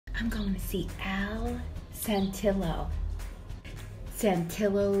I'm going to see Al Santillo.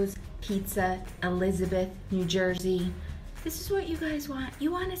 Santillos Pizza, Elizabeth, New Jersey. This is what you guys want.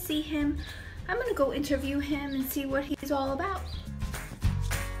 You want to see him? I'm going to go interview him and see what he's all about.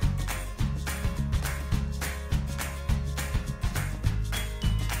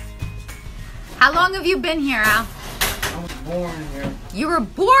 How long have you been here, Al? I was born here. You were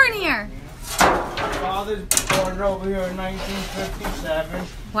born here? My father's born over here in 1957.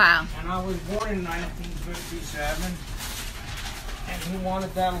 Wow. And I was born in 1957. And he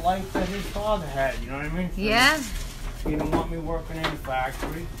wanted that life that his father had, you know what I mean? Yeah. He didn't want me working in a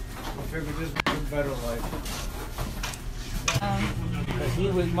factory. I figured this was a better life.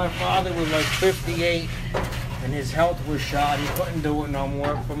 Because my father was like 58 and his health was shot. He couldn't do it no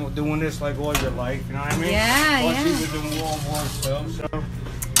more from doing this like all your life, you know what I mean? Yeah, Plus yeah. he was doing World War II, so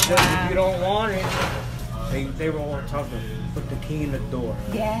if you don't want it, they were all tough to put the key in the door.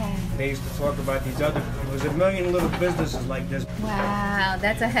 Yeah. They used to talk about these other, there was a million little businesses like this. Wow,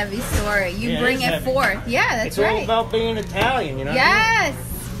 that's a heavy story. You Yeah, bring it heavy. forth. Yeah, that's it's right. all about being Italian, you know? Yes,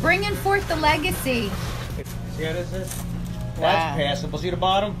 bringing forth the legacy. See how this is? Well, Wow. that's passable. See the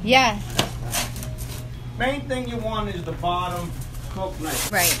bottom? Yeah. Main thing you want is the bottom cooked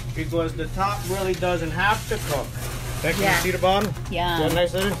nice. Right. Because the top really doesn't have to cook. Can Yeah. you see the bottom? Yeah. See how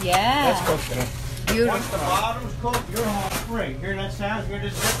nice that is? Yeah. That's cooked enough. Beautiful. Once the bottom's cooked, you're home free. Hear that sound? Hear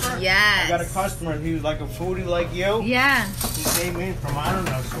this zipper? Yes. I got a customer, he was like a foodie like you. Yeah. He came in from, I don't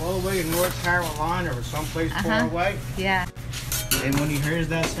know, all the way in North Carolina or someplace far away. Yeah. And when he hears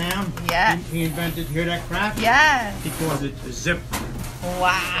that sound, Yeah. he invented, hear that crack? Yeah. He calls it a zipper.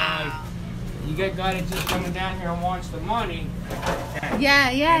 Wow. You get guy that's just coming down here and wants the money. Yeah,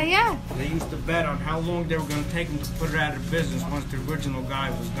 yeah, yeah. They used to bet on how long they were going to take him to put it out of business once the original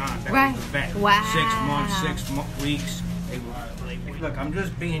guy was gone. That Right. was the bet. Wow. 6 months, 6 weeks. They were, look, I'm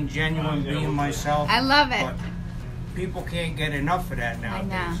just being genuine, being myself. I love it. But people can't get enough of that I nowadays.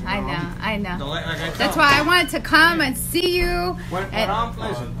 know, you I know, I know. Like I tell That's them, why I wanted to come and see you.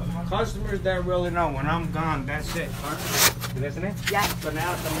 listen, customers that really know when I'm gone, that's it. You listening? Yeah. So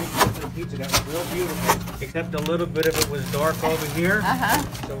now it's a pizza that was real beautiful, except a little bit of it was dark over here.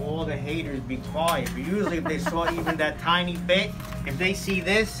 So all the haters be quiet. But usually if they saw even that tiny bit, if they see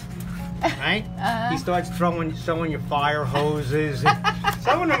this, right? He starts showing your fire hoses.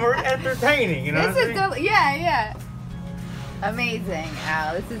 Some of them are entertaining, you know. This is the, yeah. Amazing,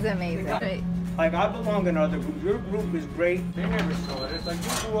 Al. This is amazing. Like I belong in other groups. Your group is great. They never saw it. It's like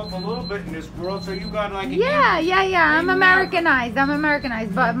you grew up a little bit in this world, so you got like Yeah. I'm Americanized.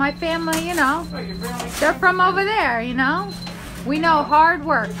 But my family, you know, they're from over there, you know. We know hard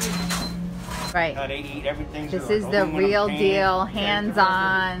work. Right. How they eat everything. This is the real deal,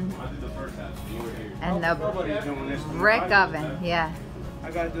 hands-on, and the Nobody's doing this. brick oven. Yeah.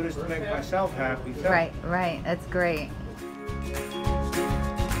 I gotta do this to make myself happy. So. Right. That's great.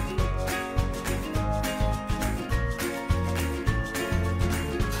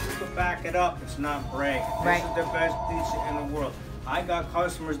 Back it up, it's not brag. This is the best pizza in the world. I got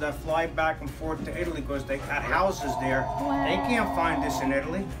customers that fly back and forth to Italy because they got houses there. Wow. They can't find this in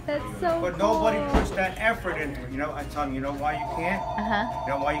Italy. That's so But cool. nobody puts that effort into it. You know, I tell them, you know why you can't?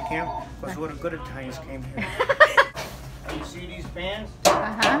 You know why you can't? Because all the good Italians came here. You see these pans?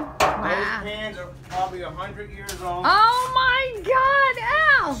 Wow. Those pans are probably 100 years old. Oh my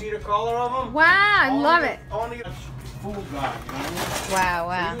God, Al! See the color of them? Wow, I love it. Only a food guy, you know what I mean?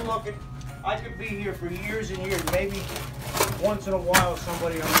 Wow. So you look at, I could be here for years and years. Maybe once in a while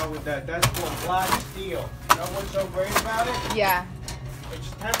somebody will know with that. That's called black steel. You know what's so great about it? Yeah. It's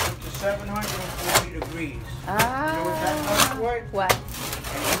tempered to 740 degrees. Oh. You know what that does for it? What?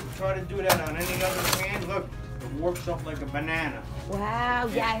 And you try to do that on any other pan, look, it works up like a banana. Wow.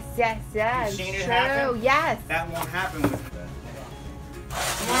 Yes. You seen it happen? Yes. That won't happen with that.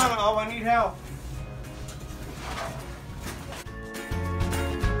 Come on, oh, I need help.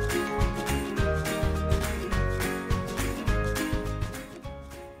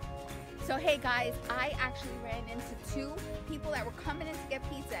 So hey guys, I actually ran into two people that were coming in to get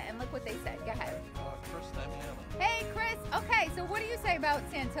pizza, and look what they said. Go ahead. Chris Damiano. Hey Chris. Okay, so what do you say about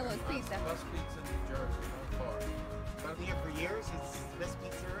Santillos Pizza? Best pizza in New Jersey, by far. Been here for years. It's the best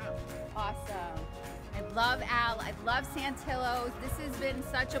pizza around. Awesome. I love Al. I love Santillos. This has been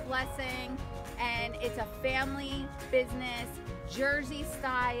such a blessing, and it's a family business, Jersey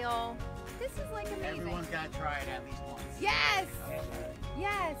style. This is like amazing. Everyone's got to try it at least once. Yes.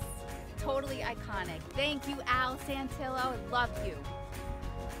 Totally iconic. Thank you, Al Santillo. I love you.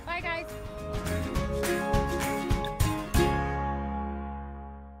 Bye, guys.